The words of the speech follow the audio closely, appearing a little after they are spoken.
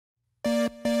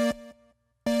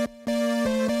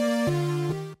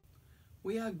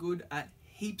are good at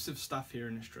heaps of stuff here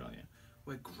in Australia.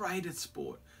 We're great at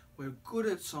sport, we're good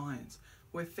at science,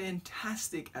 we're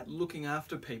fantastic at looking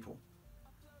after people.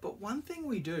 But one thing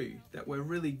we do that we're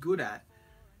really good at,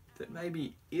 that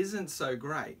maybe isn't so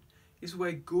great, is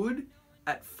we're good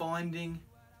at finding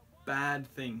bad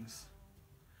things.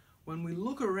 When we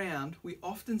look around, we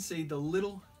often see the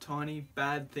little tiny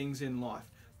bad things in life,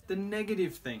 the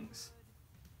negative things.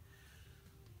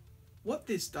 What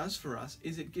this does for us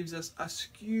is it gives us a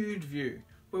skewed view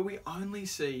where we only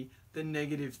see the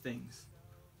negative things.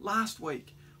 Last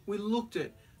week, we looked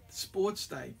at Sports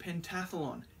Day,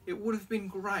 Pentathlon. It would have been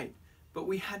great, but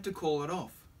we had to call it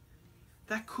off.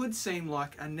 That could seem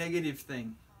like a negative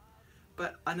thing,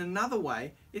 but in another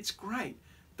way, it's great.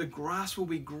 The grass will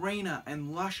be greener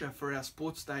and lusher for our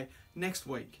Sports Day next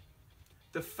week.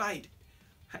 The fete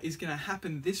is going to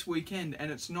happen this weekend and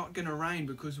it's not going to rain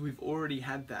because we've already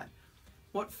had that.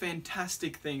 What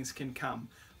fantastic things can come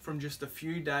from just a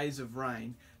few days of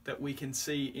rain that we can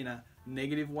see in a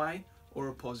negative way or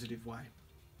a positive way.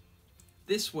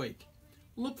 This week,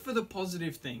 look for the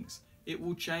positive things. It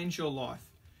will change your life.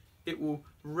 It will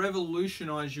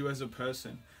revolutionize you as a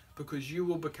person because you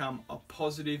will become a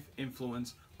positive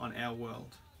influence on our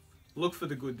world. Look for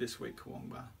the good this week,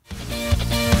 Koowarnga.